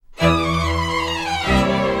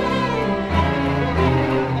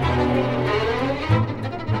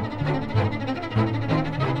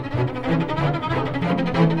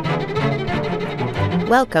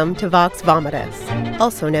Welcome to Vox Vomitus,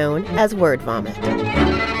 also known as Word Vomit.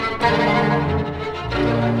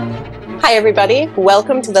 Hi, everybody.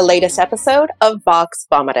 Welcome to the latest episode of Vox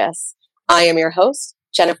Vomitus. I am your host,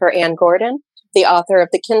 Jennifer Ann Gordon, the author of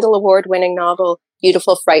the Kindle Award-winning novel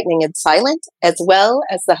Beautiful, Frightening, and Silent, as well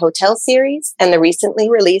as the Hotel series and the recently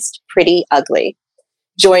released Pretty Ugly.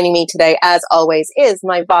 Joining me today, as always, is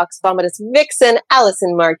my Vox Vomitus vixen,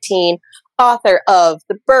 Allison Martine, author of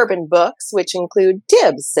the Bourbon books, which include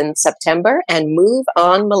Dibs in September and Move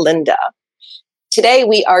on Melinda. Today,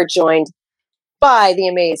 we are joined by the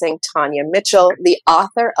amazing Tonya Mitchell, the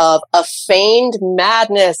author of A Feigned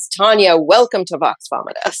Madness. Tonya, welcome to Vox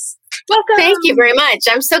Vomitus. Welcome. Thank you very much.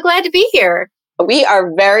 I'm so glad to be here. We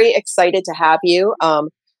are very excited to have you.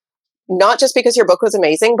 Not just because your book was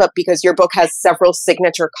amazing, but because your book has several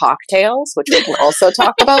signature cocktails, which we can also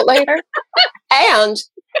talk about later. And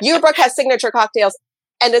your book has signature cocktails,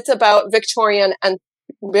 and it's about Victorian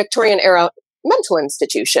era mental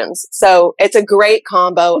institutions. So it's a great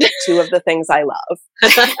combo of two of the things I love.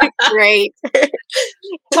 Great.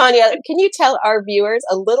 Tonya, can you tell our viewers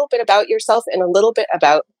a little bit about yourself and a little bit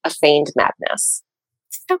about A Feigned Madness?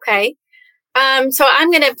 Okay. So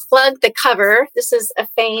I'm going to plug the cover. This is A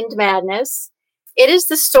Feigned Madness. It is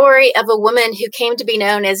the story of a woman who came to be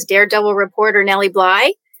known as daredevil reporter Nellie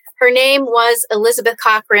Bly. Her name was Elizabeth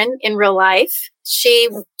Cochran in real life. She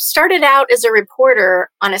started out as a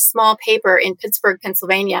reporter on a small paper in Pittsburgh,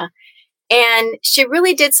 Pennsylvania. And she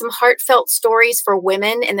really did some heartfelt stories for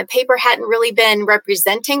women, and the paper hadn't really been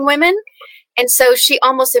representing women. And so she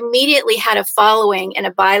almost immediately had a following and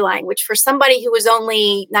a byline, which for somebody who was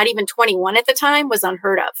only not even 21 at the time was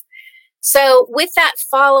unheard of. So with that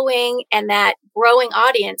following and that growing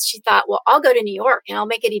audience, she thought, well, I'll go to New York and I'll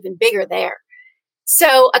make it even bigger there.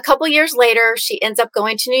 So a couple years later, she ends up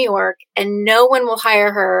going to New York, and no one will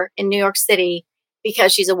hire her in New York City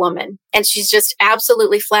because she's a woman. And she's just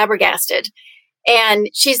absolutely flabbergasted. And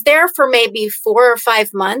she's there for maybe 4 or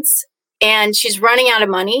 5 months, and she's running out of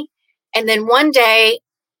money. And then one day,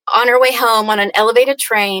 on her way home on an elevated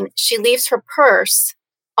train, she leaves her purse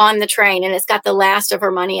on the train, and it's got the last of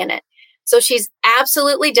her money in it. So she's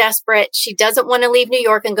absolutely desperate. She doesn't want to leave New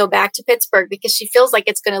York and go back to Pittsburgh because she feels like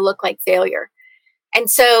it's going to look like failure. And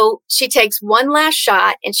so she takes one last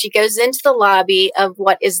shot, and she goes into the lobby of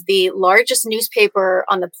what is the largest newspaper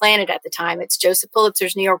on the planet at the time. It's Joseph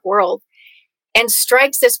Pulitzer's New York World, and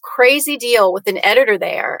strikes this crazy deal with an editor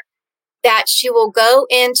there that she will go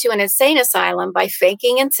into an insane asylum by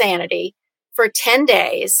faking insanity for 10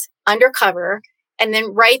 days undercover and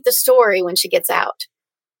then write the story when she gets out.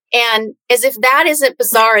 And as if that isn't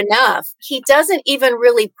bizarre enough, he doesn't even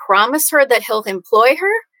really promise her that he'll employ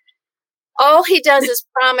her. All he does is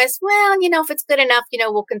promise, well, if it's good enough,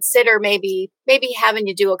 we'll consider maybe having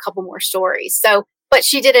you do a couple more stories. So, but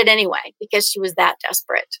she did it anyway because she was that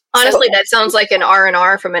desperate. Honestly, that sounds like an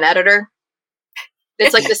R&R from an editor.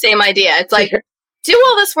 It's like the same idea. It's like, do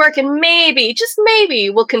all this work and maybe, just maybe,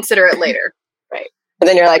 we'll consider it later. Right. And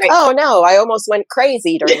then you're like, oh no, I almost went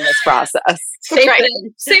crazy during this process. Same right.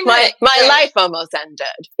 thing. Same my life almost ended.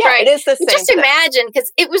 Yeah, right. It is the same Just thing. imagine,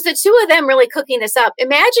 because it was the two of them really cooking this up.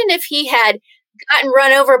 Imagine if he had gotten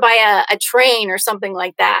run over by a train or something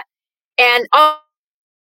like that. And all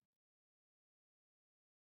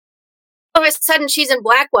of a sudden she's in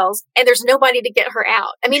Blackwell's and there's nobody to get her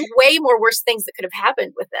out. I mean, way more worse things that could have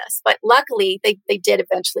happened with this. But luckily, they did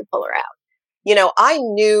eventually pull her out. I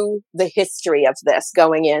knew the history of this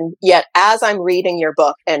going in, yet as I'm reading your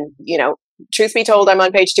book, and, truth be told, I'm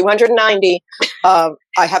on page 290. I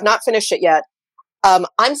have not finished it yet.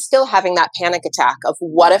 I'm still having that panic attack of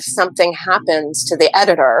what if something happens to the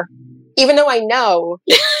editor, even though I know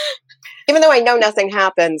nothing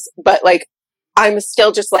happens, but I'm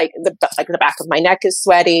still just the back of my neck is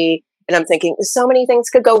sweaty, and I'm thinking so many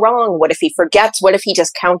things could go wrong. What if he forgets? What if he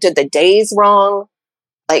just counted the days wrong?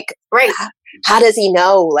 Right. How does he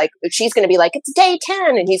know? She's going to be like, it's day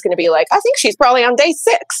 10. And he's going to be like, I think she's probably on day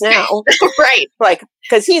 6 now. Right.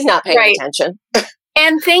 Because he's not paying attention.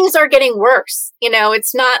 And things are getting worse.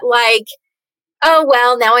 It's not like, oh,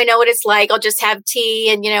 well, now I know what it's like. I'll just have tea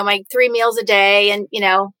and, my 3 meals a day. And,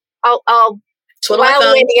 I'll while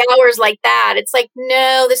away the hours like that. It's like,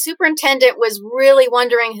 no, the superintendent was really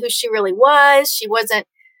wondering who she really was. She wasn't.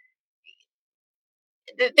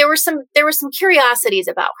 There were some curiosities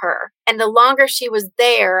about her, and the longer she was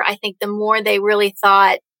there, I think the more they really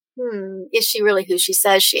thought, is she really who she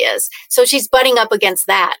says she is? So she's butting up against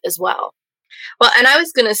that as well. Well, and I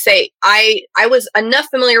was going to say, I was enough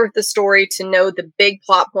familiar with the story to know the big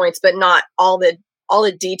plot points, but not all the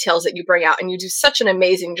details that you bring out. And you do such an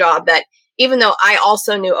amazing job that even though I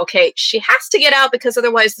also knew, okay, she has to get out because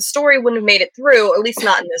otherwise the story wouldn't have made it through, or at least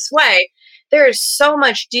not in this way. There is so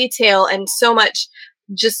much detail and so much,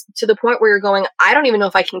 just to the point where you're going, I don't even know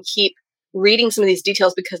if I can keep reading some of these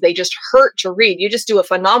details because they just hurt to read. You just do a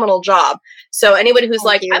phenomenal job. So anybody who's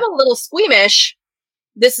Thank you. I'm a little squeamish,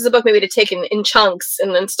 this is a book maybe to take in chunks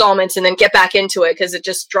and installments and then get back into it because it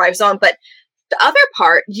just drives on. But the other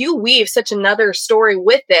part, you weave such another story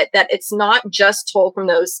with it that it's not just told from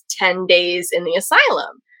those 10 days in the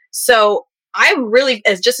asylum. So I'm really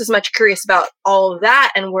just as much curious about all of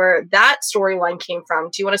that and where that storyline came from.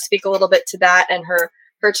 Do you want to speak a little bit to that and her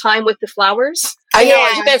time with the flowers? I know.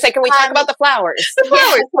 I was going to say, can we talk about the flowers? The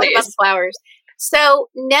flowers, please. About the flowers. So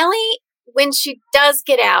Nellie, when she does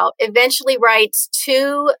get out, eventually writes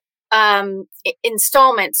 2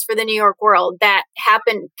 installments for the New York World that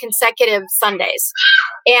happen consecutive Sundays.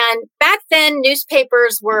 And back then,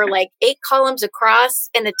 newspapers were like 8 columns across,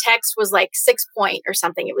 and the text was like 6 point or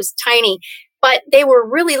something. It was tiny, but they were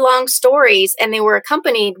really long stories, and they were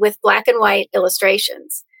accompanied with black and white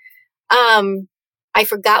illustrations. I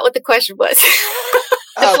forgot what the question was.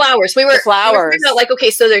 The flowers. We were flowers. Okay,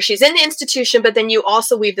 so there she's in the institution, but then you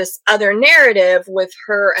also weave this other narrative with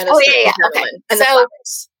her and a Okay. And so the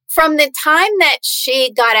flowers. From the time that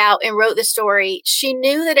she got out and wrote the story, she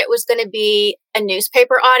knew that it was going to be a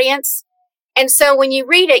newspaper audience. And so when you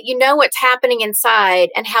read it, you know what's happening inside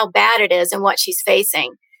and how bad it is and what she's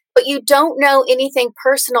facing. But you don't know anything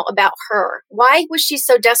personal about her. Why was she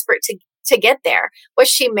so desperate to get there? Was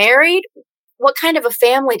she married? What kind of a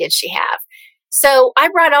family did she have? So I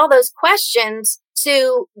brought all those questions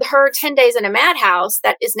to her 10 Days in a Madhouse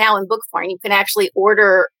that is now in book form. You can actually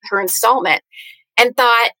order her installment. And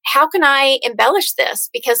thought, how can I embellish this?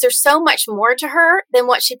 Because there's so much more to her than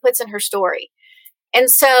what she puts in her story.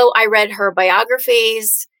 And so I read her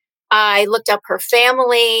biographies. I looked up her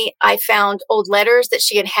family. I found old letters that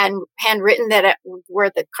she had handwritten that were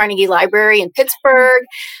at the Carnegie Library in Pittsburgh.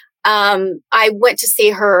 I went to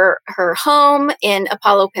see her home in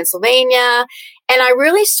Apollo, Pennsylvania. And I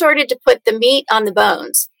really started to put the meat on the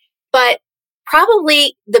bones. But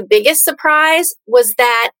probably the biggest surprise was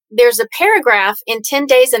that there's a paragraph in 10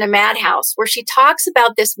 Days in a Madhouse where she talks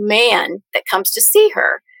about this man that comes to see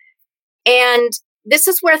her. And this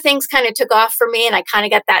is where things kind of took off for me. And I kind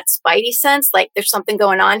of got that spidey sense, like there's something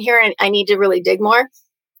going on here and I need to really dig more.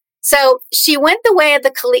 So she went the way of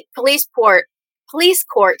the police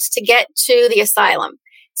courts to get to the asylum.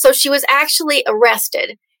 So she was actually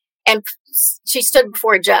arrested and she stood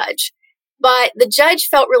before a judge. But the judge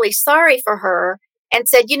felt really sorry for her and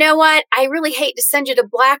said, you know what? I really hate to send you to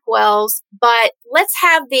Blackwell's, but let's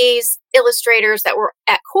have these illustrators that were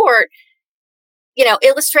at court,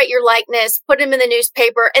 illustrate your likeness, put them in the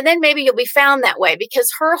newspaper, and then maybe you'll be found that way. Because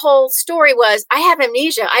her whole story was, I have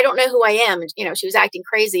amnesia. I don't know who I am. And, she was acting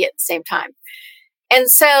crazy at the same time. And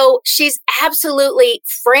so she's absolutely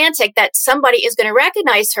frantic that somebody is going to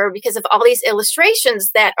recognize her because of all these illustrations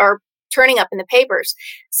that are turning up in the papers.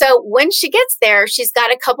 So when she gets there, she's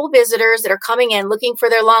got a couple visitors that are coming in looking for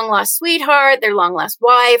their long lost sweetheart, their long lost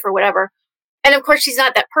wife or whatever. And of course, she's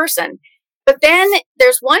not that person. But then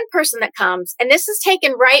there's one person that comes, and this is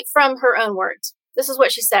taken right from her own words. This is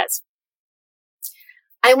what she says.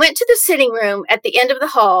 I went to the sitting room at the end of the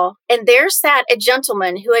hall, and there sat a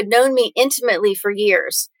gentleman who had known me intimately for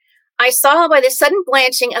years. I saw by the sudden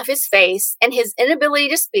blanching of his face and his inability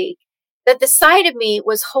to speak that the sight of me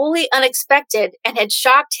was wholly unexpected and had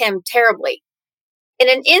shocked him terribly. In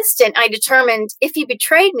an instant, I determined, if he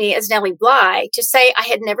betrayed me as Nellie Bly, to say I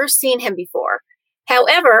had never seen him before.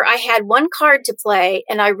 However, I had one card to play,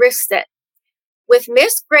 and I risked it. With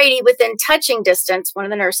Miss Grady within touching distance, one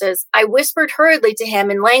of the nurses, I whispered hurriedly to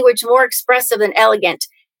him in language more expressive than elegant,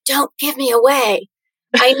 "Don't give me away."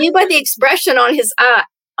 I knew by the expression in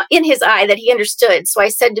his eye that he understood, so I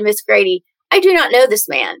said to Miss Grady, "I do not know this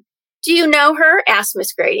man." "Do you know her?" asked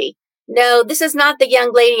Miss Grady. "No, this is not the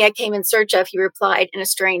young lady I came in search of," he replied in a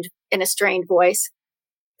strained voice.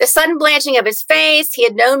 The sudden blanching of his face, he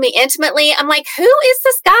had known me intimately. I'm like, who is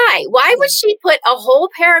this guy? Why would she put a whole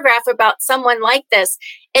paragraph about someone like this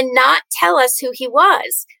and not tell us who he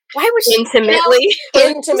was? Why would she? Intimately.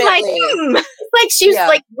 It's like she was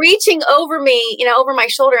like reaching over me, over my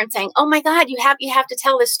shoulder and saying, "Oh my God, you have to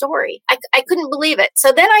tell this story." I couldn't believe it.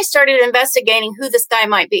 So then I started investigating who this guy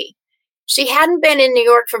might be. She hadn't been in New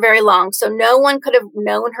York for very long, so no one could have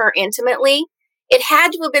known her intimately. It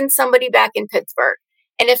had to have been somebody back in Pittsburgh.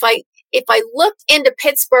 And if I looked into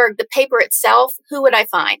Pittsburgh, the paper itself, who would I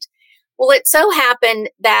find? Well, it so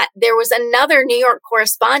happened that there was another New York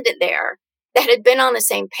correspondent there that had been on the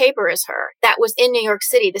same paper as her, that was in New York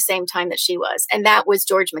City the same time that she was. And that was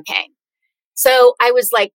George McCain. So I was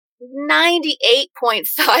like 98.5%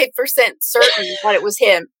 certain that it was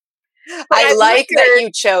him. But I like that you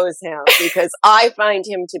chose him because I find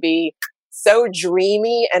him to be so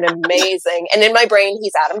dreamy and amazing. And in my brain,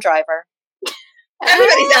 he's Adam Driver.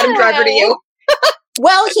 Everybody's Adam Driver to you.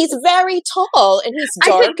 Well, he's very tall and he's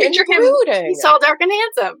dark and brooding. He's tall, dark, and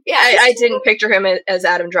handsome. Yeah, I didn't picture him as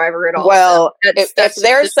Adam Driver at all. Well, so if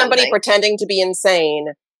there's somebody pretending to be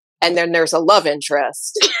insane and then there's a love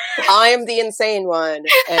interest, I'm the insane one,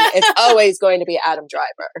 and it's always going to be Adam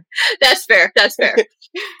Driver. That's fair. That's fair.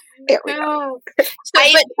 There we go.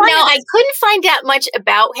 I couldn't find out much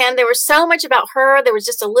about him. There was so much about her. There was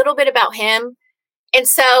just a little bit about him. And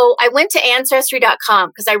so I went to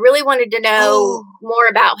Ancestry.com because I really wanted to know more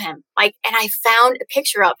about him. And I found a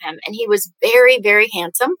picture of him, and he was very, very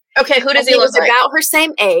handsome. Okay, who does he look like? He was about her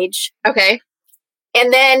same age. Okay.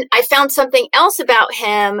 And then I found something else about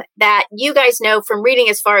him that you guys know from reading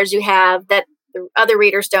as far as you have that the other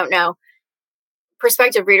readers don't know,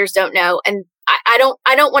 prospective readers don't know. And I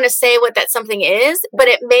don't want to say what that something is, but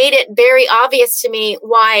it made it very obvious to me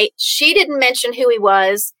why she didn't mention who he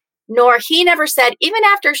was, nor he never said, even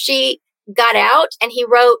after she got out and he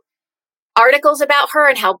wrote articles about her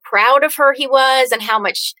and how proud of her he was and how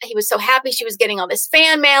much he was so happy she was getting all this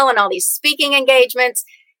fan mail and all these speaking engagements.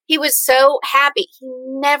 He was so happy. He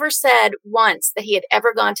never said once that he had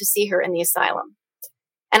ever gone to see her in the asylum.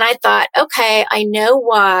 And I thought, okay, I know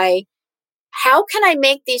why. How can I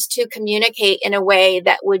make these two communicate in a way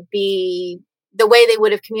that would be the way they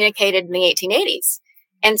would have communicated in the 1880s?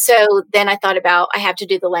 And so then I thought about, I have to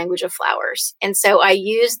do the language of flowers. And so I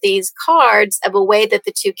used these cards of a way that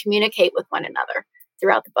the two communicate with one another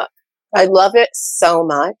throughout the book. I love it so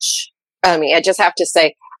much. I mean, I just have to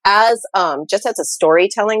say, as a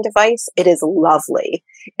storytelling device, it is lovely.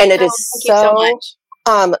 And it is so much.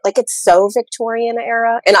 It's so Victorian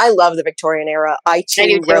era. And I love the Victorian era. I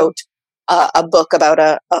too wrote a book about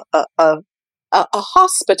a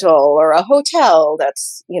hospital or a hotel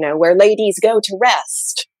that's, where ladies go to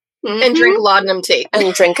rest. And drink laudanum tea.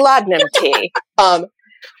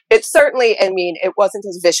 It's certainly, it wasn't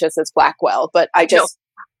as vicious as Blackwell, but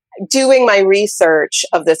doing my research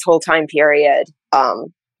of this whole time period,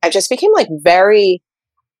 I just became very,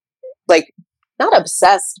 not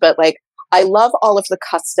obsessed, but I love all of the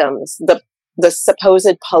customs, the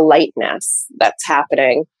supposed politeness that's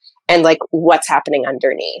happening and what's happening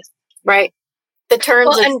underneath. Right. The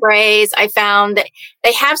turns and phrase, I found that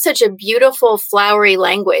they have such a beautiful flowery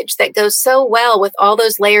language that goes so well with all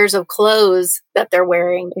those layers of clothes that they're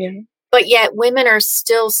wearing. Yeah. But yet women are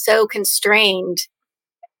still so constrained.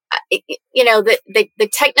 The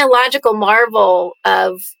technological marvel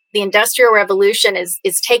of the Industrial Revolution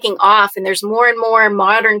is taking off, and there's more and more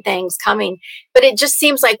modern things coming. But it just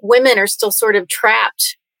seems like women are still sort of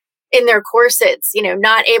trapped in their corsets,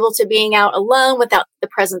 not able to being out alone without the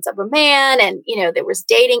presence of a man. And, there was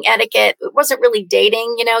dating etiquette. It wasn't really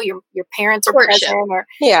dating, your parents are present.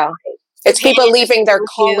 It's people leaving their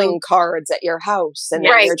calling cards at your house. And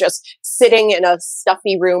then you're just sitting in a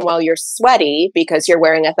stuffy room while you're sweaty because you're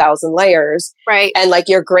wearing 1,000 layers. Right. And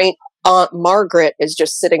your great Aunt Margaret is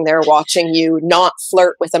just sitting there watching you not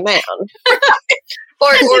flirt with a man.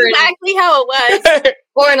 Or exactly how it was.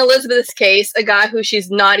 Or in Elizabeth's case, a guy who she's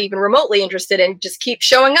not even remotely interested in just keeps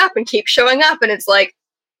showing up. And it's like,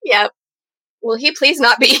 will he please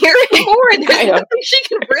not be here anymore? And there's nothing she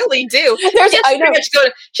can really do. She has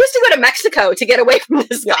to go to Mexico to get away from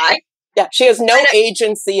this guy. Yeah, she has no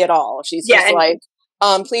agency at all. She's just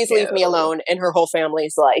please leave me alone. And her whole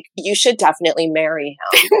family's like, you should definitely marry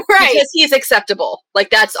him. Right. Because he's acceptable.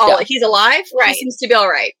 That's all. Yeah. He's alive. Right. He seems to be all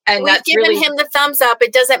right. And we've given him the thumbs up.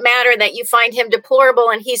 It doesn't matter that you find him deplorable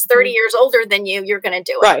and he's 30 years older than you. You're going to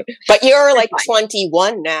do it. Right. But you're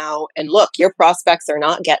 21 now. And look, your prospects are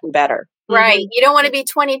not getting better. Right. Mm-hmm. You don't want to be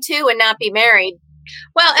 22 and not be married.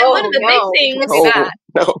 Well, and one of the big things,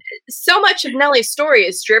 so much of Nellie's story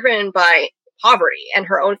is driven by poverty and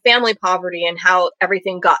her own family poverty and how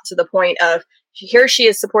everything got to the point of here she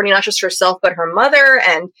is supporting not just herself, but her mother.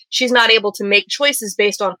 And she's not able to make choices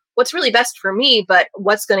based on what's really best for me, but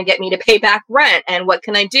what's going to get me to pay back rent and what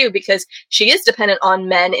can I do? Because she is dependent on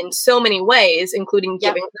men in so many ways, including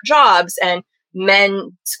giving her jobs and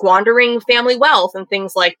men squandering family wealth and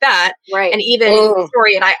things like that. Right. And even in the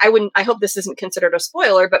story, and I hope this isn't considered a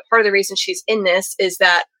spoiler, but part of the reason she's in this is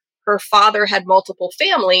that her father had multiple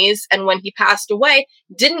families, and when he passed away,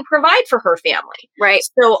 didn't provide for her family. Right.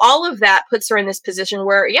 So all of that puts her in this position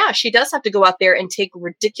where, she does have to go out there and take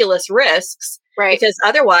ridiculous risks. Right. Because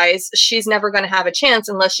otherwise, she's never going to have a chance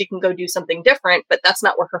unless she can go do something different. But that's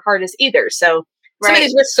not where her heart is either. So Some of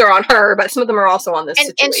these risks are on her, but some of them are also on this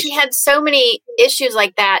situation. And she had so many issues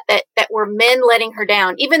like that were men letting her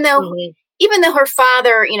down, even though her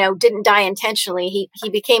father, didn't die intentionally. He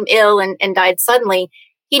became ill and died suddenly.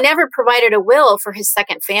 He never provided a will for his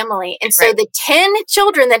second family. And so the 10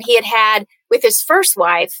 children that he had with his first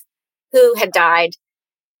wife, who had died,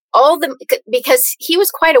 because he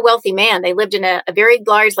was quite a wealthy man. They lived in a very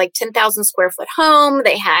large, like 10,000 square foot home.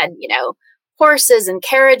 They had, horses and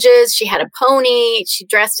carriages. She had a pony. She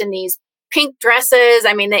dressed in these pink dresses.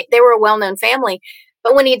 I mean, they were a well-known family.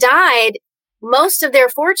 But when he died, most of their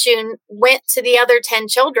fortune went to the other 10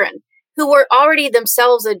 children, who were already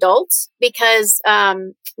themselves adults, because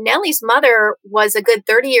Nellie's mother was a good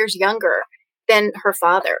 30 years younger than her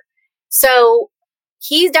father. So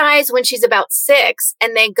he dies when she's about 6,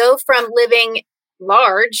 and they go from living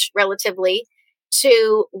large, relatively,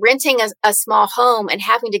 to renting a small home and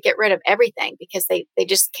having to get rid of everything because they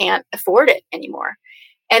just can't afford it anymore.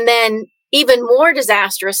 And then even more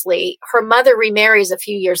disastrously, her mother remarries a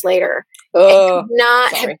few years later and could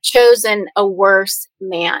not have chosen a worse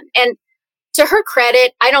man. And to her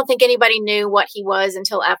credit, I don't think anybody knew what he was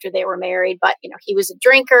until after they were married. But, he was a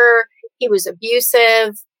drinker. He was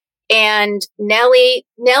abusive. And Nellie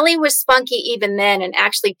was spunky even then, and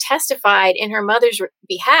actually testified in her mother's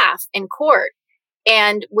behalf in court,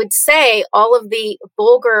 and would say all of the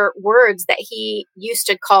vulgar words that he used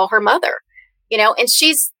to call her mother, and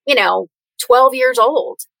she's, 12 years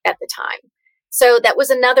old at the time. So that was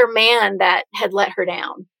another man that had let her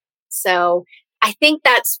down. So I think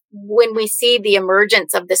that's when we see the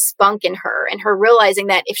emergence of the spunk in her, and her realizing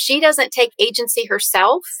that if she doesn't take agency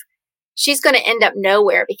herself, she's going to end up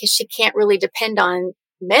nowhere because she can't really depend on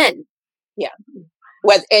men. Yeah.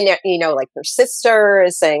 Like her sister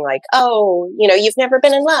is saying like, oh, you've never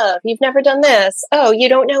been in love. You've never done this. Oh, you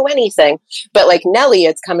don't know anything. But like Nellie,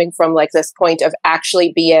 it's coming from like this point of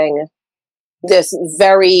actually being this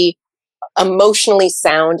very emotionally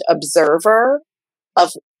sound observer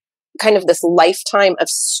of kind of this lifetime of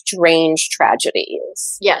strange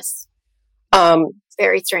tragedies. Yes.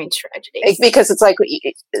 Very strange tragedies. Because it's like,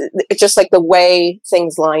 it's just like the way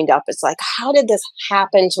things lined up. It's like, how did this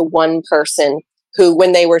happen to one person who,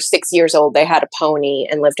 when they were 6 years old, they had a pony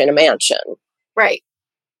and lived in a mansion? Right.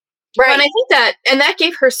 Right. And I think that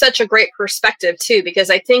gave her such a great perspective too, because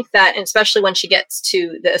I think that, and especially when she gets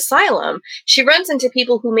to the asylum, she runs into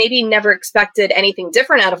people who maybe never expected anything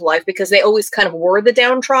different out of life because they always kind of were the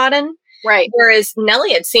downtrodden. Right. Whereas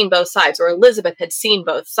Nellie had seen both sides, or Elizabeth had seen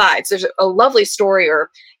both sides. There's a lovely story or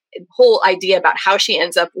whole idea about how she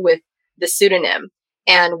ends up with the pseudonym,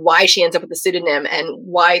 and why she ends up with the pseudonym, and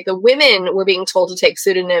why the women were being told to take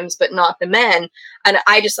pseudonyms, but not the men. And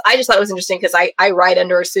I just thought it was interesting because I write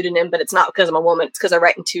under a pseudonym, but it's not because I'm a woman. It's because I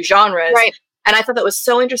write in 2 genres. Right. And I thought that was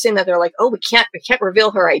so interesting that they're like, oh, we can't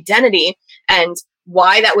reveal her identity and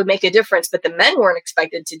why that would make a difference. But the men weren't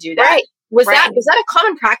expected to do that. Right. Was that a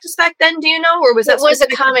common practice back then? Do you know, or was that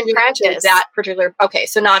a common practice? That particular, okay,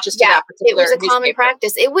 so not just to that particular. It was a common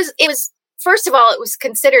practice. It was. First of all, it was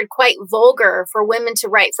considered quite vulgar for women to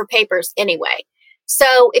write for papers anyway.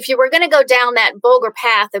 So if you were going to go down that vulgar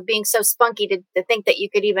path of being so spunky to think that you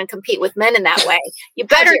could even compete with men in that way, you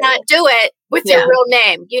better not do it with your real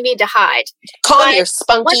name. You need to hide. Calm your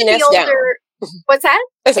spunkiness down. What's that?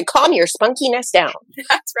 I said, calm your spunkiness down.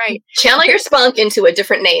 That's right. Channel your spunk into a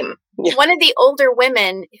different name. Yeah. One of the older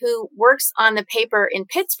women who works on the paper in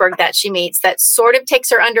Pittsburgh that she meets that sort of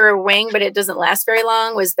takes her under her wing, but it doesn't last very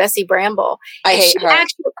long, was Bessie Bramble. I hate her.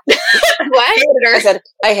 What? I said,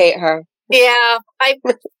 I hate her. Yeah. I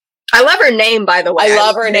love her name, by the way. I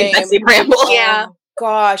love her name. Bessie Bramble. Yeah.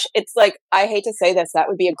 Gosh, it's like, I hate to say this, that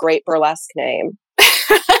would be a great burlesque name.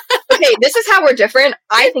 Okay, this is how we're different.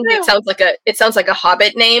 I think it sounds like a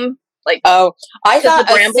Hobbit name. Like, oh, I thought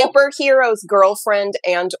a superhero's girlfriend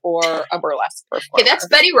and or a burlesque performer. Okay, that's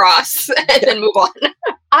Betty Ross, and then move on.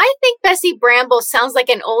 I think Bessie Bramble sounds like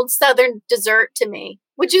an old Southern dessert to me.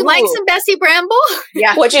 Would you like some Bessie Bramble?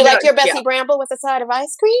 Yeah. Would you like your Bessie Bramble with a side of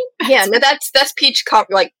ice cream? Yeah, no, that's peach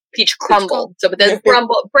crumble. So, but there's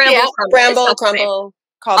Bramble crumble.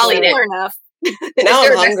 I'll eat it. Fair enough. Now is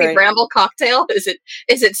there I'm a hungry. Bessie Bramble cocktail? Is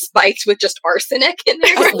it spiked with just arsenic in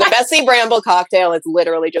there? The Bessie Bramble cocktail is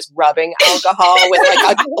literally just rubbing alcohol with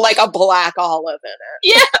like a black olive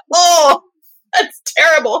in it. Yeah. Oh, that's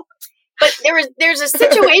terrible. But there's a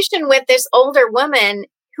situation with this older woman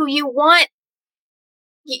who you want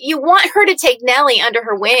her to take Nellie under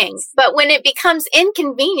her wing, but when it becomes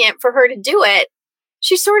inconvenient for her to do it,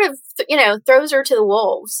 she sort of throws her to the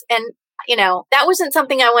wolves. And that wasn't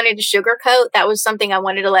something I wanted to sugarcoat. That was something I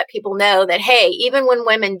wanted to let people know that, hey, even when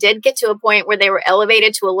women did get to a point where they were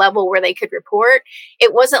elevated to a level where they could report,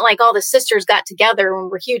 it wasn't like all the sisters got together and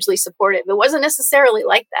were hugely supportive. It wasn't necessarily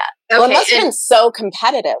like that. Well, it must have been so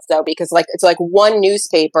competitive, though, because it's like one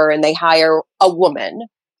newspaper and they hire a woman,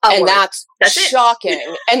 and that's shocking.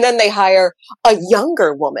 And then they hire a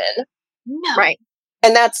younger woman. No. Right.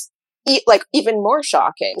 And that's even more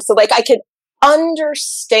shocking. So I could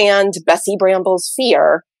understand Bessie Bramble's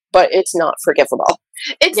fear, but it's not forgivable.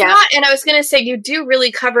 It's not. And I was going to say, you do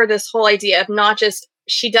really cover this whole idea of not just,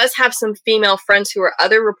 she does have some female friends who are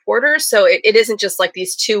other reporters. So it isn't just like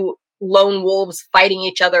these two lone wolves fighting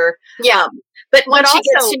each other. Yeah. But when also, she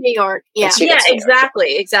gets to New York. Yeah.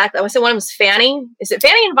 Exactly. I want to say one of them is Fanny. Is it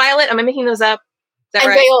Fanny and Violet? Am I making those up? Is that and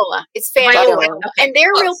right? Viola. It's Fanny. Viola. Okay. And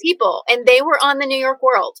they're real people. And they were on the New York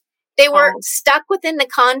World. They were stuck within the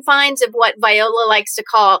confines of what Viola likes to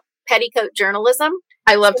call petticoat journalism.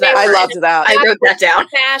 I loved that. I loved that. I wrote that down.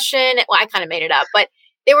 Fashion. Well, I kind of made it up, but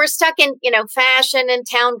they were stuck in, fashion and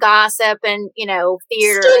town gossip and,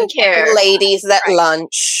 theater. Skincare. Ladies at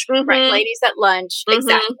lunch. Mm-hmm. Right. Ladies at lunch. Mm-hmm.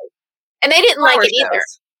 Exactly. And they didn't like it either.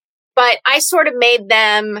 But I sort of made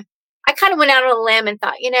them, I kind of went out on a limb and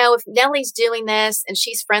thought, if Nellie's doing this and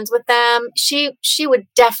she's friends with them, she would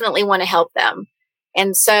definitely want to help them.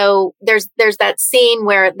 And so there's that scene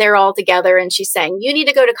where they're all together and she's saying, you need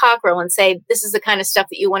to go to Cockrell and say, this is the kind of stuff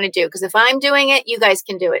that you want to do. Because if I'm doing it, you guys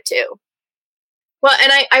can do it too. Well,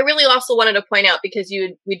 and I really also wanted to point out, because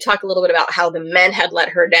we talked a little bit about how the men had let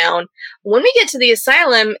her down. When we get to the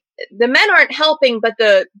asylum, the men aren't helping, but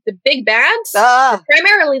the big bads,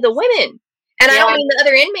 primarily the women. And I don't mean the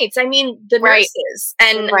other inmates. I mean the nurses.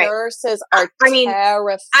 And the nurses are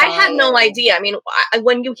terrifying. I had no idea. I mean,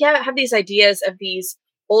 when you have these ideas of these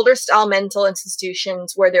older style mental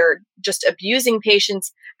institutions where they're just abusing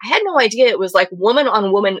patients, I had no idea it was like woman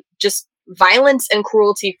on woman, just violence and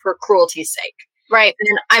cruelty for cruelty's sake. Right.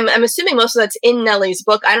 And I'm assuming most of that's in Nellie's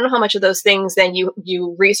book. I don't know how much of those things then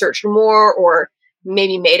you researched more or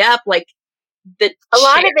maybe made up. Like a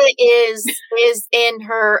lot of it is in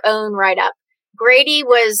her own write-up. Grady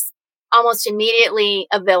was almost immediately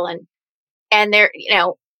a villain. And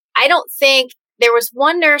I don't think there was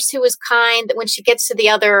one nurse who was kind that when she gets to the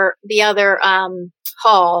other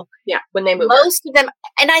hall. Yeah, when they move. Most of them,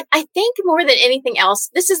 and I think more than anything else,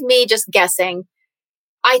 this is me just guessing.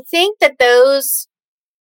 I think that those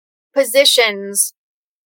positions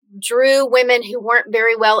drew women who weren't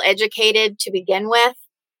very well educated to begin with.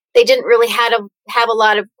 They didn't really have a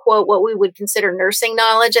lot of, quote, what we would consider nursing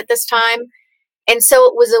knowledge at this time. And so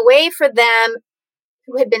it was a way for them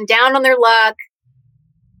who had been down on their luck,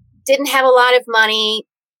 didn't have a lot of money,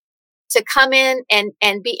 to come in and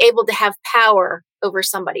be able to have power over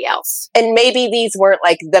somebody else. And maybe these weren't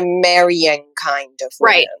like the marrying kind of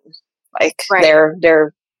women. Right.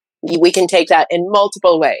 They're we can take that in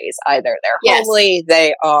multiple ways. Either they're homely,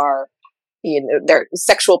 they are, their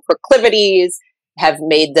sexual proclivities have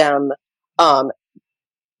made them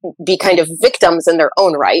be kind of victims in their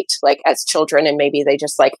own right, like as children, and maybe they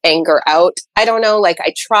just anger out. I don't know.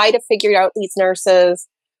 I try to figure out these nurses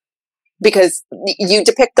because you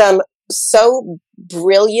depict them so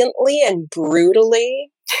brilliantly and brutally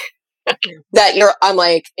that I'm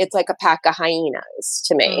like, it's like a pack of hyenas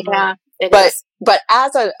to me. Yeah, but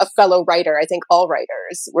as a fellow writer, I think all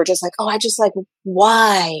writers were just like,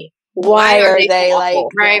 why? Why are they like this?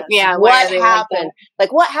 Right? Yeah. What happened?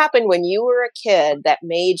 What happened when you were a kid that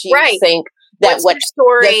made you think that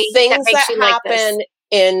the things that happen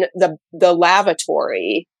in the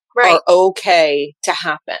lavatory are okay to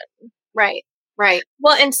happen? Right. Right.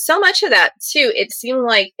 Well, and so much of that too, it seemed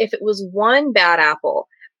like if it was one bad apple,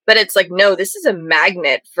 but it's like, no, this is a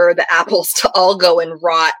magnet for the apples to all go and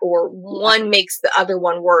rot, or one makes the other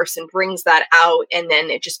one worse and brings that out. And then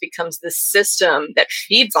it just becomes this system that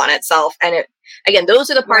feeds on itself. And again, those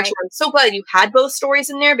are the parts where I'm so glad you had both stories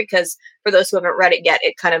in there, because for those who haven't read it yet,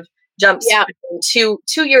 it kind of jumps two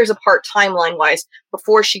years apart timeline wise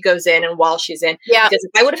before she goes in and while she's in. Yeah. Because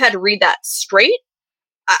if I would have had to read that straight,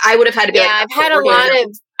 I would have had to be I've had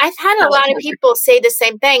a lot of people say the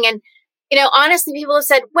same thing. And, honestly, people have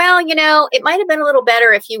said, well, it might have been a little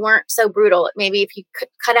better if you weren't so brutal. Maybe if you could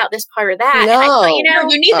cut out this part or that. No. And I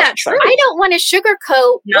thought, you need that truth. I don't want to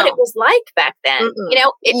sugarcoat what it was like back then.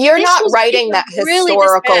 You're not writing that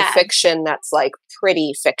historical fiction that's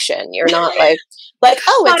pretty fiction. You're not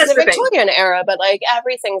it's the Victorian era, but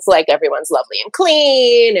everything's everyone's lovely and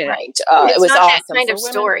clean, and it was not awesome that kind of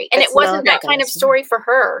women. story, and it wasn't that kind of story for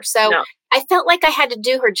her. So I felt like I had to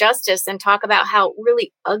do her justice and talk about how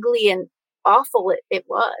really ugly and awful it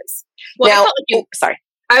was. Well, now, sorry.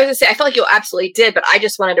 I was going to say, I felt like you absolutely did, but I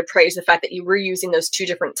just wanted to praise the fact that you were using those two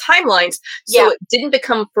different timelines. So it didn't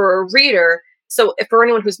become for a reader. So if for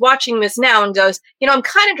anyone who's watching this now and goes, I'm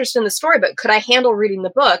kind of interested in the story, but could I handle reading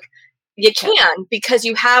the book? You can, because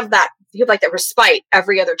you have that respite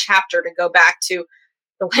every other chapter to go back to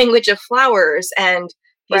the language of flowers and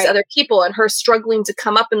these other people and her struggling to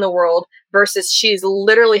come up in the world versus she's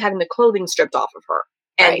literally having the clothing stripped off of her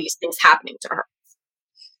and these things happening to her.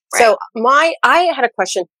 So I had a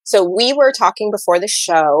question. So we were talking before the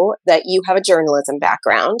show that you have a journalism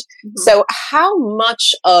background. Mm-hmm. So how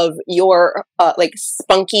much of your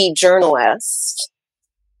spunky journalist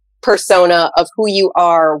persona of who you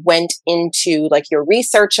are went into your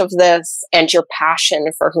research of this and your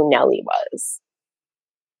passion for who Nellie was?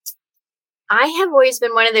 I have always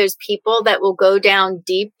been one of those people that will go down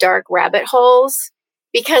deep, dark rabbit holes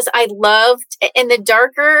because I loved, and the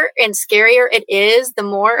darker and scarier it is, the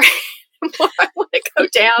more I want to go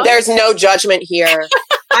down. There's no judgment here.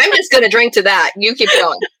 I'm just going to drink to that. You keep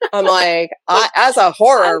going. I'm as a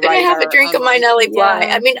horror writer. I'm going to have a drink of my Nellie Bly.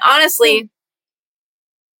 I mean, honestly,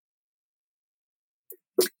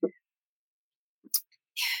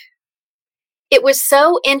 it was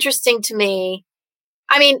so interesting to me.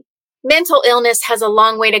 I mean, mental illness has a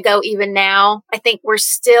long way to go even now. I think we're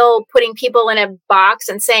still putting people in a box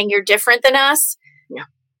and saying you're different than us. Yeah.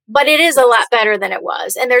 But it is a lot better than it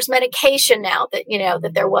was. And there's medication now that,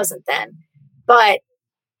 that there wasn't then. But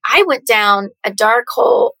I went down a dark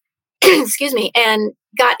hole, excuse me, and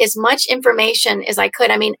got as much information as I could.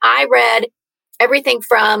 I mean, I read everything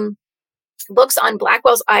from books on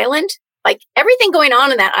Blackwell's Island. Everything going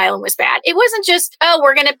on in that island was bad. It wasn't just,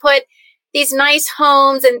 we're going to put these nice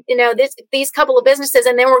homes and, these couple of businesses,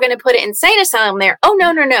 and then we're going to put an insane asylum there. Oh,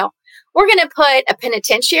 no. We're going to put a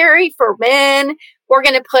penitentiary for men. We're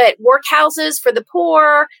going to put workhouses for the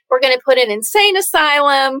poor. We're going to put an insane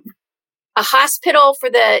asylum, a hospital for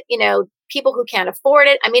the, people who can't afford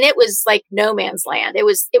it. I mean, it was like no man's land. It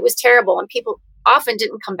was terrible. And people often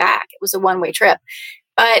didn't come back. It was a one-way trip.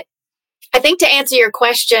 But I think to answer your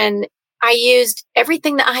question, I used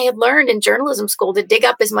everything that I had learned in journalism school to dig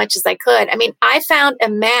up as much as I could. I mean, I found a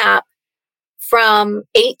map from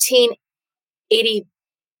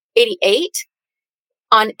 1888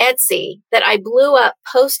 on Etsy that I blew up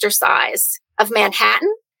poster size of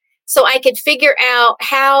Manhattan so I could figure out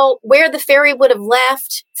where the ferry would have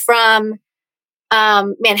left from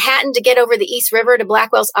Manhattan to get over the East River to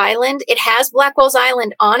Blackwell's Island. It has Blackwell's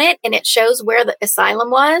Island on it, and it shows where the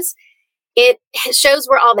asylum was. It shows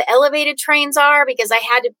where all the elevated trains are because I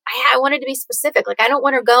wanted to be specific. I don't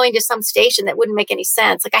want her going to some station that wouldn't make any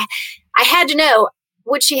sense. I had to know,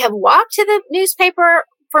 would she have walked to the newspaper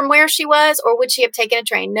from where she was, or would she have taken a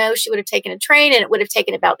train? No, she would have taken a train, and it would have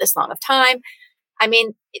taken about this long of time. I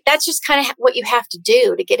mean, that's just kind of what you have to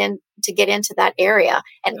do to get into that area.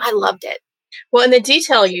 And I loved it. Well, and the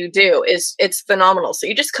detail you do it's phenomenal. So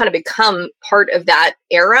you just kind of become part of that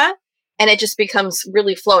era. And it just becomes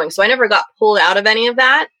really flowing. So I never got pulled out of any of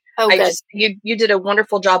that. Oh, good. You did a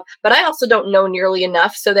wonderful job. But I also don't know nearly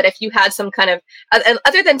enough so that if you had some kind of,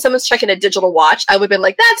 other than someone's checking a digital watch, I would have been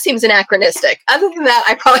like, that seems anachronistic. Other than that,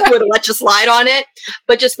 I probably would have let you slide on it.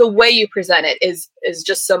 But just the way you present it is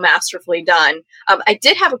just so masterfully done. I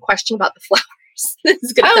did have a question about the flowers.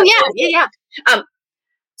 Yeah.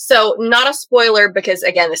 So not a spoiler because,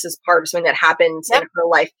 again, this is part of something that happens in her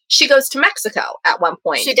life. She goes to Mexico at one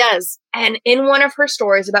point. She does. And in one of her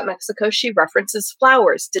stories about Mexico, she references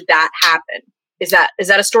flowers. Did that happen? Is that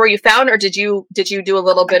a story you found, or did you do a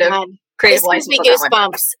little bit of creative license? This gives me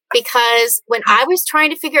goosebumps because when I was trying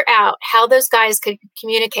to figure out how those guys could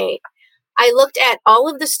communicate, I looked at all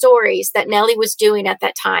of the stories that Nellie was doing at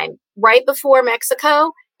that time, right before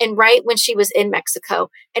Mexico and right when she was in Mexico.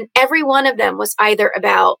 And every one of them was either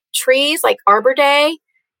about trees, like Arbor Day.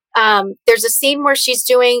 There's a scene where she's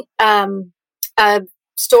doing a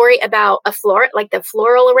story about the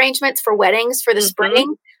floral arrangements for weddings for the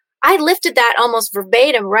spring. I lifted that almost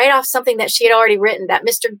verbatim right off something that she had already written, that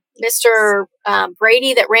Mr.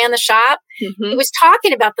 Brady that ran the shop. He was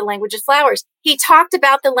talking about the language of flowers. He talked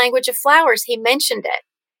about the language of flowers. He mentioned it.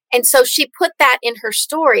 And so she put that in her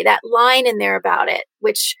story, that line in there about it,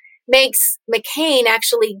 which makes McCain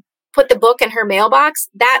actually put the book in her mailbox.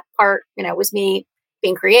 That part, was me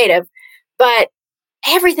being creative, but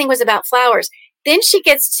everything was about flowers. Then she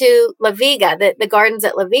gets to La Viga, the gardens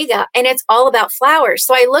at La Viga, and it's all about flowers.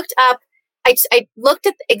 So I looked up, I looked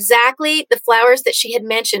at exactly the flowers that she had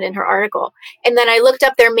mentioned in her article. And then I looked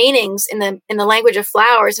up their meanings in the language of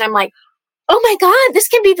flowers. And I'm like, oh my God, this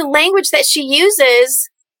can be the language that she uses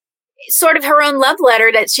sort of her own love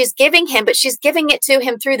letter that she's giving him, but she's giving it to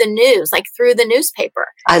him through the news, like through the newspaper.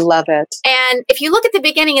 I love it. And if you look at the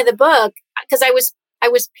beginning of the book, because I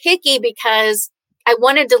was picky because I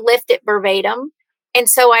wanted to lift it verbatim. And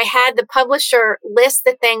so I had the publisher list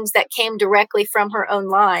the things that came directly from her own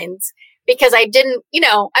lines, because I didn't,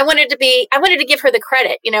 I wanted to give her the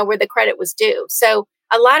credit, where the credit was due. So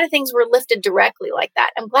a lot of things were lifted directly like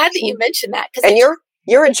that. I'm glad that you mentioned that. And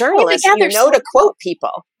you're a journalist. You know to quote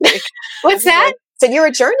people. What's that? So you're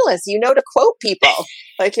a journalist. You know to quote people.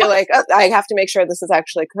 Like you're like, oh, I have to make sure this is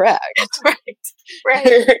actually correct.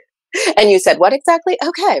 Right. And you said what exactly?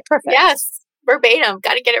 Okay, perfect. Yes, verbatim.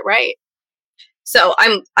 Got to get it right. So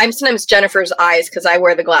I'm sometimes Jennifer's eyes because I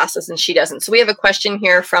wear the glasses and she doesn't. So we have a question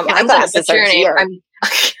here from I'm going to butcher your name.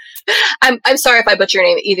 I'm sorry if I butcher your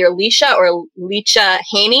name. Either Leisha or Leisha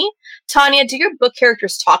Haney. Tonya, do your book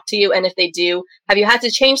characters talk to you? And if they do, have you had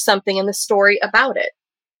to change something in the story about it?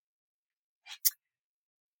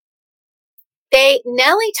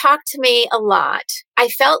 Nellie talked to me a lot. I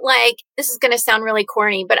felt like, this is going to sound really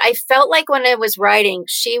corny, but I felt like when I was writing,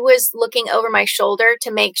 she was looking over my shoulder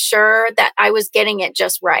to make sure that I was getting it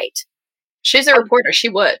just right. She's a reporter. She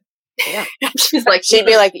would. Yeah. She'd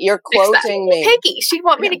be like, you're quoting me. Picky. She'd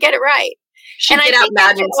want me to get it right. She'd and I think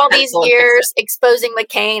after all these years exposing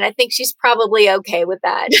McCain, I think she's probably okay with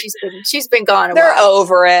that. She's been gone a while. They're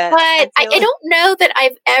over it. But I don't know that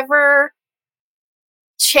I've ever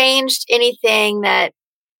changed anything that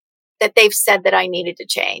they've said that I needed to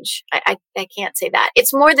change. I can't say that.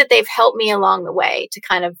 It's more that they've helped me along the way to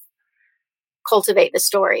kind of cultivate the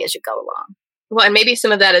story as you go along. Well, and maybe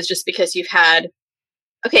some of that is just because you've had,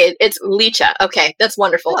 okay, it's Leisha. Okay, that's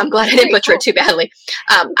wonderful. I'm glad I didn't butcher it too badly.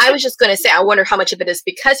 I was just going to say, I wonder how much of it is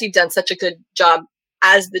because you've done such a good job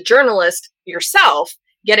as the journalist yourself,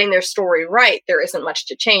 getting their story right. There isn't much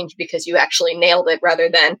to change because you actually nailed it, rather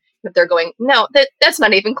than if they're going, no, that's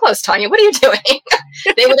not even close, Tonya. What are you doing?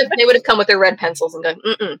 they would have come with their red pencils and gone,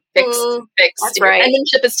 fix. That's right.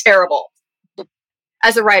 Penmanship is terrible.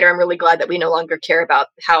 As a writer, I'm really glad that we no longer care about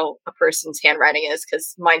how a person's handwriting is,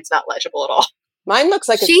 because mine's not legible at all. Mine looks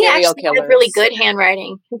like a serial killer. She had really good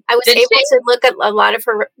handwriting. I was able to look at a lot of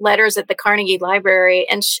her letters at the Carnegie Library,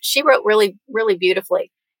 and she wrote really, really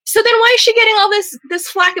beautifully. So then why is she getting all this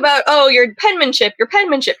flack about, your penmanship?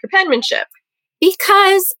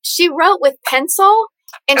 Because she wrote with pencil,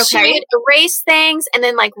 and she would erase things and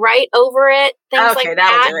then write over it, things like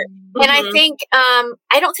that. Do it. Mm-hmm. And I think,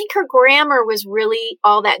 I don't think her grammar was really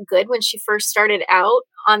all that good when she first started out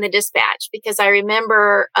on the Dispatch, because I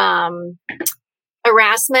remember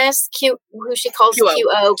Erasmus, who she calls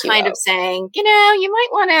QO, kind of saying, you might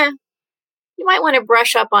want to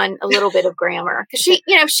brush up on a little bit of grammar, because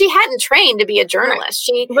she hadn't trained to be a journalist.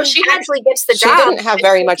 She actually gets the job. She didn't have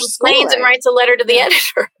very much schooling and writes a letter to the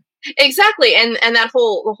editor. Exactly, and that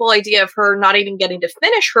the whole idea of her not even getting to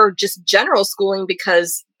finish her just general schooling,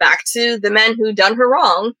 because back to the men who done her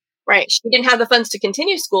wrong. Right. She didn't have the funds to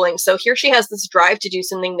continue schooling. So here she has this drive to do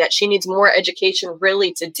something that she needs more education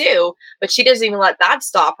really to do, but she doesn't even let that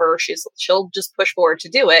stop her. She'll just push forward to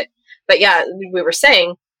do it. But yeah, we were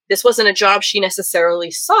saying this wasn't a job she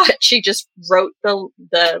necessarily sought. She just wrote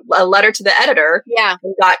a letter to the editor. Yeah.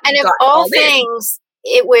 And of all things,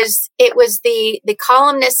 it was the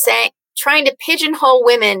columnist trying to pigeonhole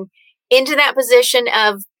women into that position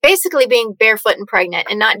of basically being barefoot and pregnant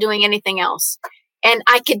and not doing anything else. And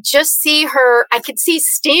I could just see I could see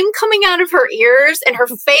steam coming out of her ears and her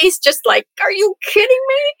face just like, are you kidding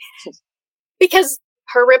me? Because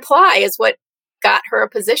her reply is what got her a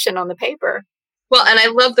position on the paper. Well, and I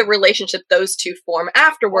love the relationship those two form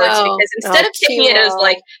afterwards, because instead of taking it as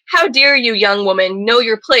like, how dare you, young woman, know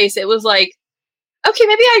your place, it was like, okay,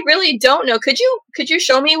 maybe I really don't know. Could you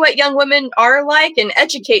show me what young women are like and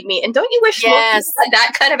educate me? And don't you wish more people had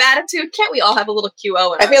that kind of attitude? Can't we all have a little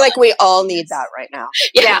QO? I feel like we all need that right now.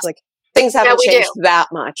 Yeah. It's like things haven't changed that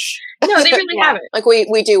much. No, they really haven't. Like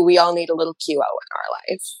we do. We all need a little QO in our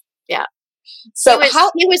life. Yeah. So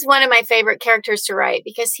he was one of my favorite characters to write,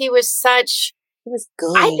 because he was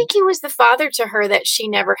good. I think he was the father to her that she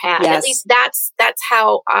never had. Yes. At least that's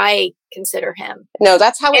how I consider him. No,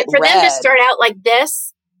 that's how it for them to start out like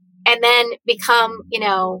this and then become,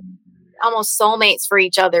 almost soulmates for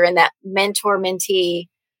each other, and that mentor-mentee.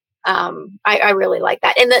 I really like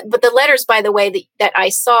that. But the letters, by the way, that I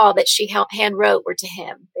saw that she hand wrote were to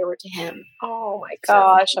him. They were to him. Oh my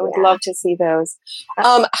gosh, I would love to see those.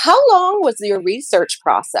 How long was your research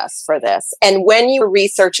process for this? And when you were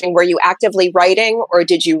researching, were you actively writing, or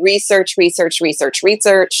did you research,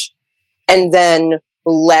 and then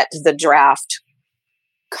let the draft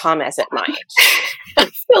come as it might? I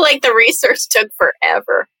feel like the research took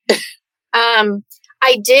forever.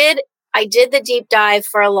 I did the deep dive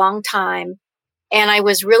for a long time. And I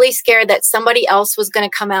was really scared that somebody else was going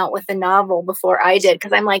to come out with a novel before I did.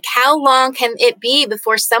 Because I'm like, how long can it be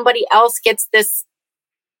before somebody else gets this,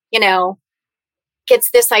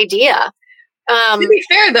 idea? To be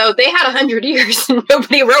fair, though, they had 100 years and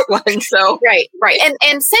nobody wrote one. So right.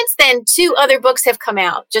 And since then, 2 other books have come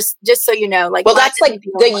out. Just so you know, like, well, that's like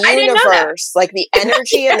the universe, like the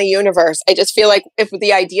energy in the universe. I just feel like if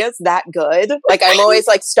the idea is that good, like I'm always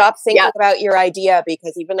like, stop thinking about your idea,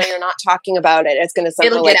 because even though you're not talking about it, it's going to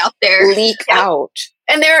somehow get out there, leak out.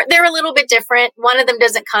 And they're a little bit different. One of them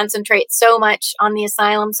doesn't concentrate so much on the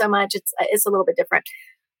asylum so much. It's a little bit different.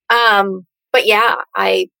 But yeah,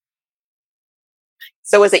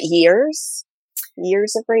 So was it years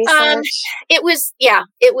of research? It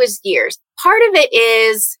was years. Part of it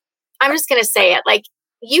is, I'm just going to say it, like,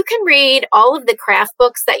 you can read all of the craft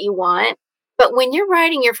books that you want, but when you're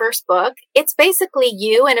writing your first book, it's basically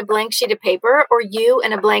you and a blank sheet of paper or you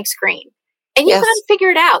and a blank screen. And you've got to figure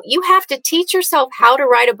it out. You have to teach yourself how to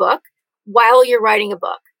write a book while you're writing a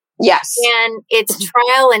book. Yes. And it's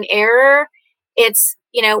trial and error. It's,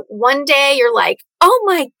 one day you're like, oh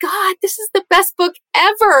my God, this is the best book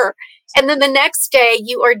ever. And then the next day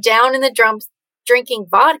you are down in the drums drinking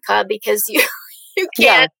vodka because you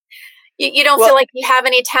can't, you don't feel like you have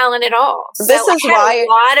any talent at all. So this is why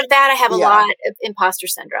a lot of that. I have a lot of imposter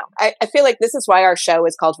syndrome. I feel like this is why our show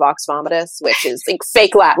is called Vox Vomitus, which is like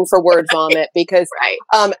fake Latin for word vomit, because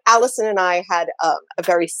Allison and I had a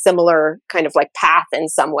very similar kind of like path in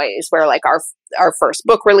some ways, where like our first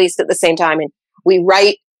book released at the same time, and we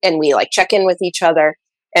write and we like check in with each other,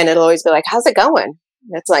 and it'll always be like, how's it going?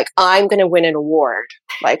 And it's like, I'm going to win an award.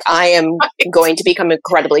 Like, I am going to become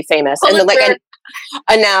incredibly famous. And then like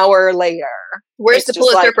an hour later, where's the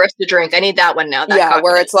Pulitzer for us to drink? I need that one now.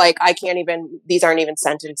 Where it's like, these aren't even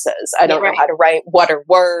sentences. I don't know how to write. What are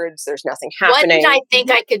words? There's nothing happening. What did I think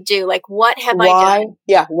I could do? Like, what have I done?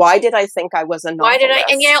 Yeah. Why did I think I was a novelist? Why did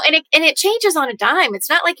I? And it changes on a dime. It's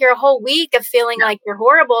not like you're a whole week of feeling like you're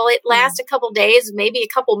horrible. It lasts a couple days, maybe a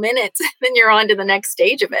couple minutes, and then you're on to the next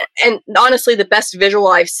stage of it. And honestly, the best visual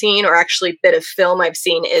I've seen, or actually bit of film I've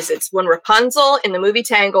seen, is it's when Rapunzel in the movie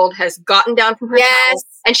Tangled has gotten down from her towel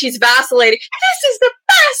and she's vacillating. This is the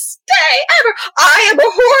best day ever. I am a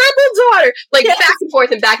horrible daughter. Like back and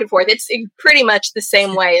forth and back and forth. It's pretty much the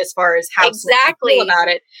same way as far as how you feel about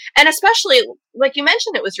it. And especially, like you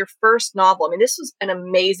mentioned, it was your first novel. I mean, this was an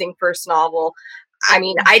amazing first novel. I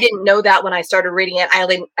mean, I didn't know that when I started reading it.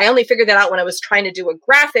 I only figured that out when I was trying to do a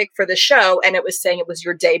graphic for the show, and it was saying it was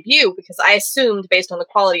your debut, because I assumed, based on the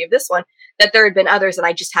quality of this one, that there had been others and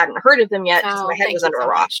I just hadn't heard of them yet because my head was under a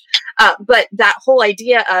rock. But that whole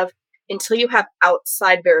idea of, until you have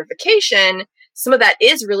outside verification, some of that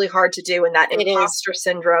is really hard to do, and that imposter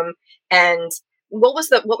syndrome. And what was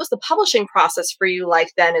the publishing process for you like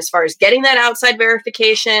then, as far as getting that outside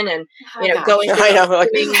verification and going through I know,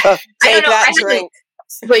 take that drink.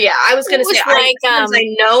 But yeah, I was going to say,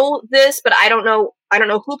 I know this, but I don't know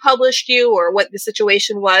who published you or what the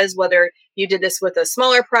situation was, whether you did this with a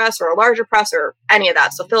smaller press or a larger press or any of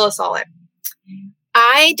that. So fill us all in.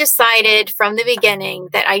 I decided from the beginning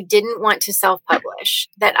that I didn't want to self-publish,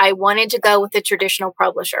 that I wanted to go with a traditional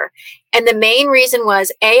publisher. And the main reason was,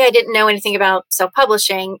 A, I didn't know anything about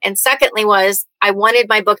self-publishing. And secondly was, I wanted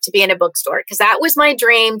my book to be in a bookstore, because that was my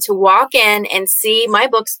dream, to walk in and see my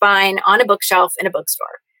book spine on a bookshelf in a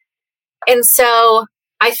bookstore. And so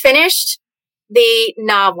I finished the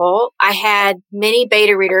novel. I had many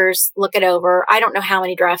beta readers look it over. I don't know how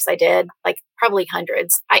many drafts I did, like probably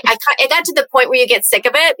hundreds. I got to the point where you get sick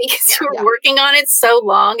of it because you're working on it so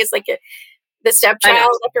long. It's like the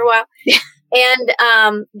stepchild after a while.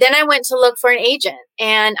 And then I went to look for an agent,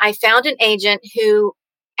 and I found an agent who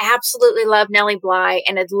absolutely loved Nellie Bly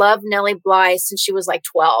and had loved Nellie Bly since she was like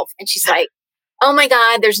 12. And she's like, oh my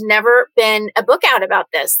God, there's never been a book out about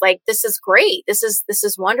this. Like, this is great. This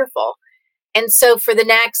is wonderful. And so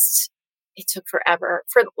it took forever.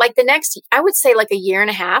 For like the next, I would say like a year and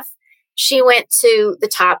a half, she went to the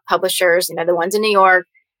top publishers, the ones in New York,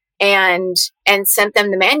 and sent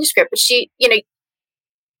them the manuscript. But you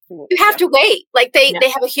have to wait. Like they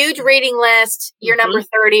have a huge reading list. You're number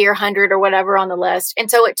 30 or 100 or whatever on the list.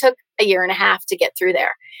 And so it took a year and a half to get through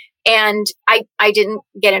there. And I didn't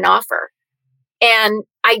get an offer. And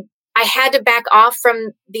I had to back off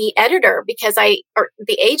from the editor or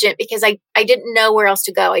the agent, because I didn't know where else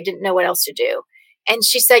to go. I didn't know what else to do. And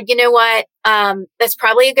she said, you know what? That's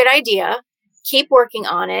probably a good idea. Keep working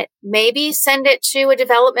on it. Maybe send it to a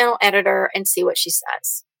developmental editor and see what she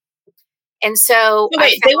says. And so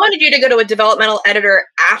wait, they wanted you to go to a developmental editor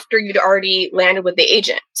after you'd already landed with the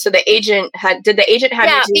agent. So the agent did the agent have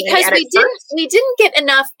you do because we didn't get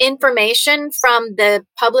enough information from the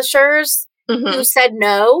publishers who said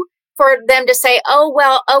no for them to say, oh,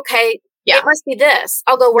 well, okay, it must be this.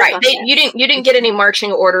 I'll go work on it. You didn't get any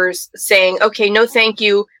marching orders saying, okay, no, thank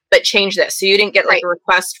you, but change this. So you didn't get like a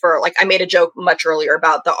request for, like, I made a joke much earlier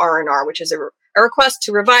about the R&R, which is a request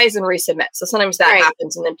to revise and resubmit. So sometimes that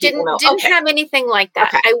happens, and then people didn't have anything like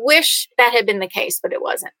that. I wish that had been the case, but it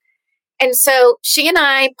wasn't. And so she and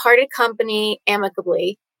I parted company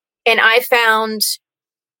amicably, and I found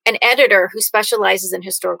an editor who specializes in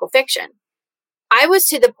historical fiction. I was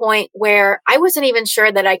to the point where I wasn't even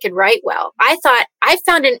sure that I could write well. I thought I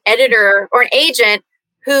found an editor or an agent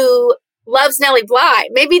who loves Nellie Bly.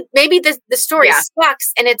 Maybe the story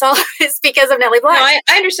sucks and it's because of Nellie Bly.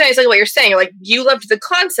 No, I understand exactly what you're saying. Like, you loved the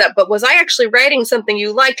concept, but was I actually writing something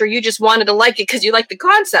you liked, or you just wanted to like it because you liked the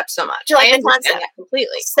concept so much? I understand that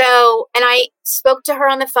completely. So, and I spoke to her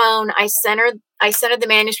on the phone. I sent her the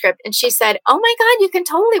manuscript, and she said, "Oh my God, you can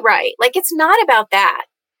totally write. Like, it's not about that."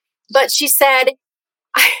 But she said,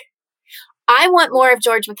 I want more of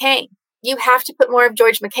George McCain. You have to put more of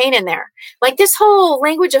George McCain in there. Like, this whole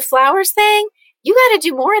language of flowers thing, you got to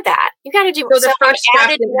do more of that. You got to do more. So the first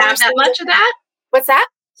draft didn't have that much of that? What's that?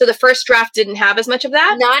 So the first draft didn't have as much of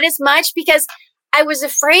that? Not as much, because I was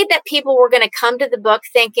afraid that people were going to come to the book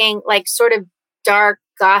thinking like sort of dark,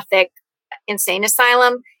 gothic, insane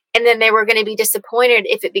asylum. And then they were going to be disappointed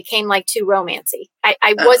if it became like too romancy.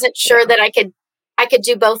 I wasn't sure that I could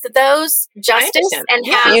do both of those justice and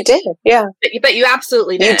have. You did, yeah. But you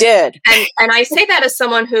absolutely did. You did. And I say that as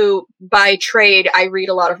someone who, by trade, I read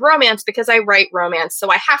a lot of romance because I write romance.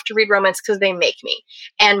 So I have to read romance because they make me.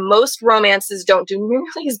 And most romances don't do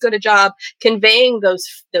nearly as good a job conveying those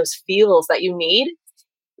feels that you need.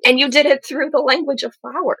 And you did it through the language of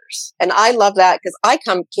flowers. And I love that, because I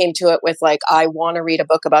came to it with like, I want to read a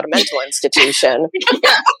book about a mental institution.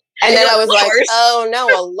 And then I was like, oh no,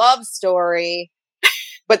 a love story.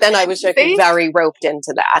 But then I was like very roped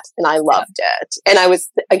into that, and I loved it. And I was,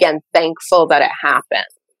 again, thankful that it happened.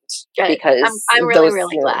 Because I'm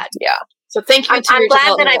really glad. Yeah. So thank you. I'm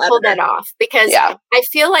glad that I pulled that off, because I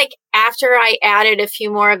feel like after I added a few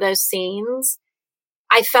more of those scenes,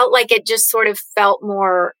 I felt like it just sort of felt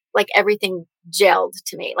more like everything gelled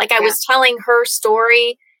to me. Like I was telling her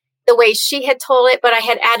story the way she had told it, but I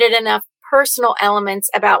had added enough personal elements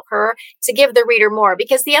about her to give the reader more.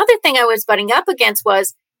 Because the other thing I was butting up against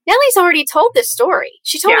was, Nellie's already told this story.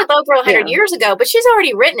 She told it over 100 years ago, but she's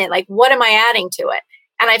already written it. Like, what am I adding to it?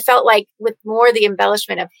 And I felt like with more of the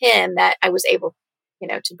embellishment of him that I was able,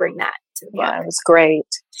 to bring that to the book. Yeah, it was great.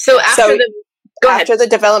 So after the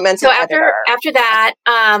development. So after that,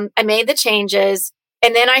 I made the changes,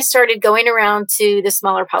 and then I started going around to the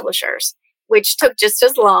smaller publishers, which took just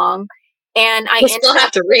as long. And I still have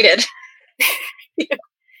to read it.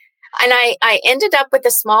 And I ended up with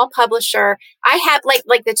a small publisher. I have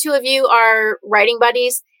like the two of you are writing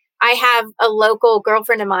buddies. I have a local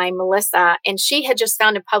girlfriend of mine, Melissa, and she had just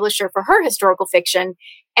found a publisher for her historical fiction.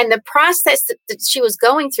 And the process that she was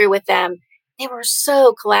going through with them, they were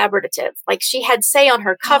so collaborative. Like, she had say on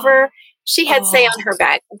her cover. She had say on her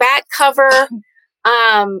back cover. They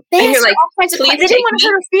had all kinds of they didn't want to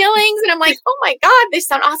hurt her feelings. And I'm like, oh my God, they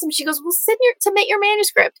sound awesome. She goes, well, submit your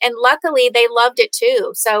manuscript. And luckily they loved it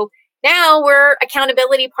too. So now we're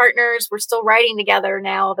accountability partners. We're still writing together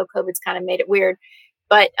now, although COVID's kind of made it weird.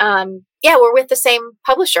 But we're with the same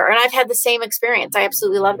publisher, and I've had the same experience. I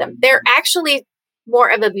absolutely love them. They're actually more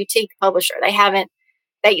of a boutique publisher.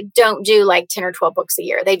 They don't do like 10 or 12 books a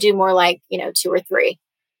year. They do more like, 2 or 3.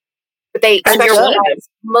 But they specialize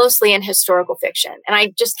mostly in historical fiction. And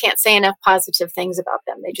I just can't say enough positive things about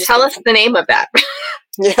them. They just tell us the name of that.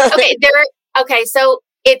 Okay, so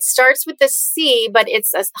it starts with the C, but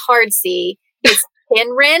it's a hard C. It's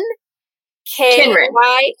Kynren.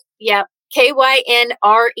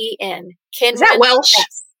 K-Y-N-R-E-N. Kynren. Is that Welsh?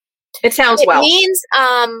 Yes. It sounds Welsh. It means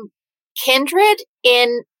kindred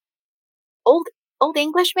in Old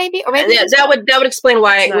English, maybe? Or maybe that would explain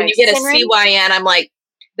why when you get a Kynren? C-Y-N, I'm like,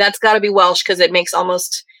 that's got to be Welsh, because it makes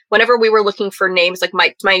almost, whenever we were looking for names, like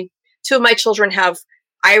my two of my children have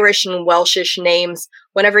Irish and Welshish names.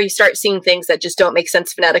 Whenever you start seeing things that just don't make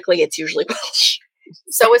sense phonetically, it's usually Welsh.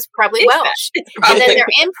 So it's probably Welsh. And then their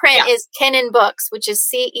imprint is Kennan Books, which is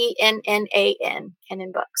C-E-N-N-A-N,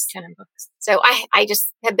 Kennan Books. Kennan Books. So I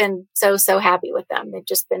just have been so happy with them. They've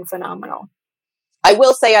just been phenomenal. I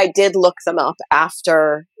will say I did look them up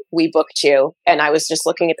after we booked you, and I was just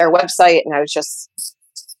looking at their website, and I was just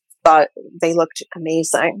thought they looked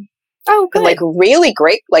amazing. Oh, good. And like really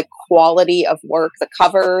great, like quality of work. The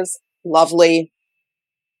covers, lovely.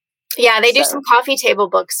 Yeah, they do some coffee table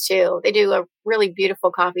books too. They do a really beautiful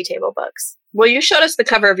coffee table books. Well, you showed us the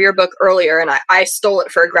cover of your book earlier, and I stole it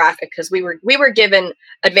for a graphic because we were given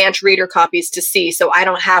advanced reader copies to see, so I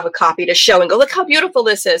don't have a copy to show and go, look how beautiful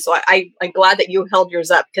this is. So I'm glad that you held yours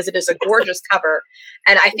up because it is a gorgeous cover,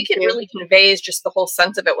 and I think it really conveys just the whole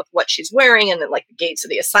sense of it with what she's wearing, and then like the gates of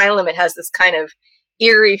the asylum. It has this kind of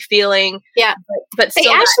eerie feeling. Yeah, but they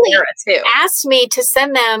still actually asked me to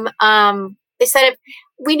send them. They said,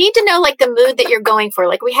 we need to know like the mood that you're going for.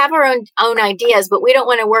 Like we have our own ideas, but we don't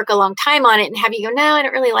want to work a long time on it and have you go, no, I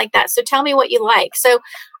don't really like that. So tell me what you like. So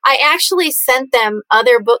I actually sent them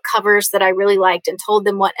other book covers that I really liked and told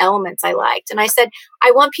them what elements I liked. And I said,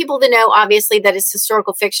 I want people to know, obviously, that it's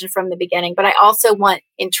historical fiction from the beginning, but I also want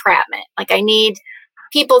entrapment. Like I need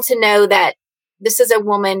people to know that this is a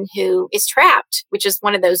woman who is trapped, which is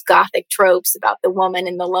one of those Gothic tropes about the woman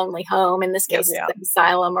in the lonely home, in this case, the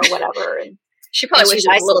asylum or whatever. And she probably wishes she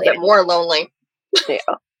was a little bit more lonely. Yeah.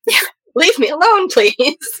 Leave me alone,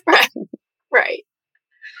 please. Right.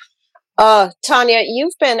 Tonya,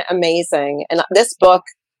 you've been amazing. And this book,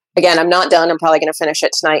 again, I'm not done. I'm probably going to finish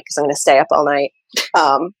it tonight because I'm going to stay up all night.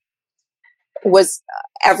 Was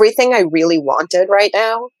everything I really wanted right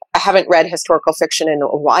now. I haven't read historical fiction in a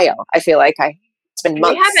while. I feel like it's been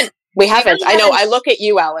months. We haven't. I know. I look at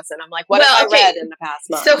you, Allison. I'm like, what have I read in the past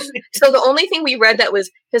month? So the only thing we read that was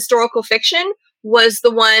historical fiction was the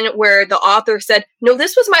one where the author said, no,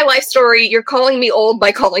 this was my life story. You're calling me old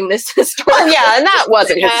by calling this historical. Oh, yeah. And that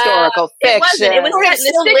wasn't historical fiction. It was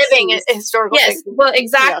still living historical fiction. Well,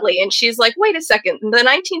 exactly. Yeah. And she's like, wait a second. The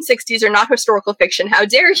 1960s are not historical fiction. How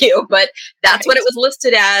dare you? But that's what it was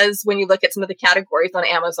listed as when you look at some of the categories on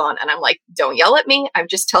Amazon. And I'm like, don't yell at me. I'm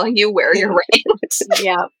just telling you where you're ranked.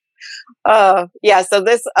 Yeah. So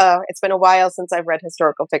this, it's been a while since I've read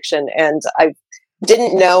historical fiction, and I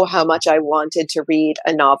didn't know how much I wanted to read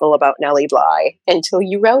a novel about Nellie Bly until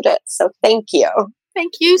you wrote it. So thank you.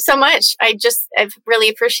 Thank you so much. I've really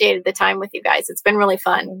appreciated the time with you guys. It's been really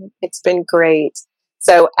fun. It's been great.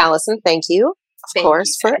 So Allison, thank you, of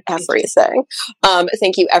course, for everything.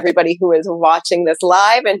 Thank you everybody who is watching this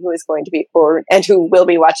live and who is going to be, and who will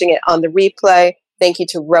be watching it on the replay. Thank you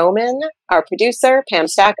to Roman, our producer, Pam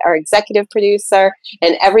Stack, our executive producer,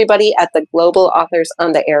 and everybody at the Global Authors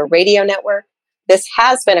on the Air radio network. This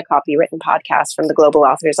has been a copywritten podcast from the Global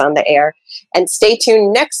Authors on the Air. And stay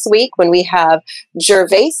tuned next week when we have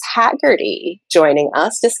Gervais Haggerty joining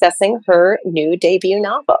us discussing her new debut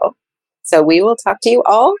novel. So we will talk to you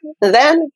all then.